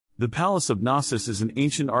The Palace of Knossos is an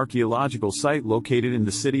ancient archaeological site located in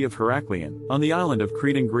the city of Heraklion, on the island of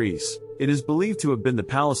Crete in Greece. It is believed to have been the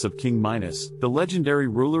palace of King Minos, the legendary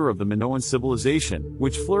ruler of the Minoan civilization,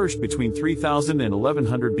 which flourished between 3000 and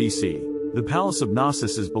 1100 BC. The Palace of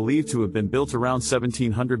Knossos is believed to have been built around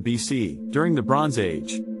 1700 BC, during the Bronze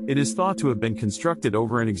Age. It is thought to have been constructed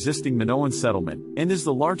over an existing Minoan settlement, and is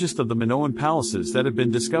the largest of the Minoan palaces that have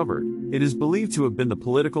been discovered. It is believed to have been the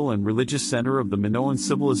political and religious center of the Minoan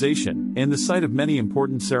civilization, and the site of many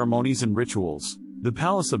important ceremonies and rituals. The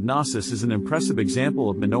Palace of Knossos is an impressive example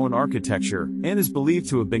of Minoan architecture, and is believed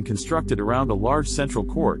to have been constructed around a large central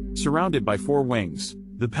court, surrounded by 4 wings.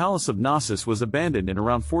 The Palace of Knossos was abandoned in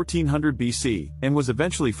around 1400 BC, and was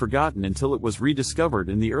eventually forgotten until it was rediscovered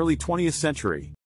in the early 20th century.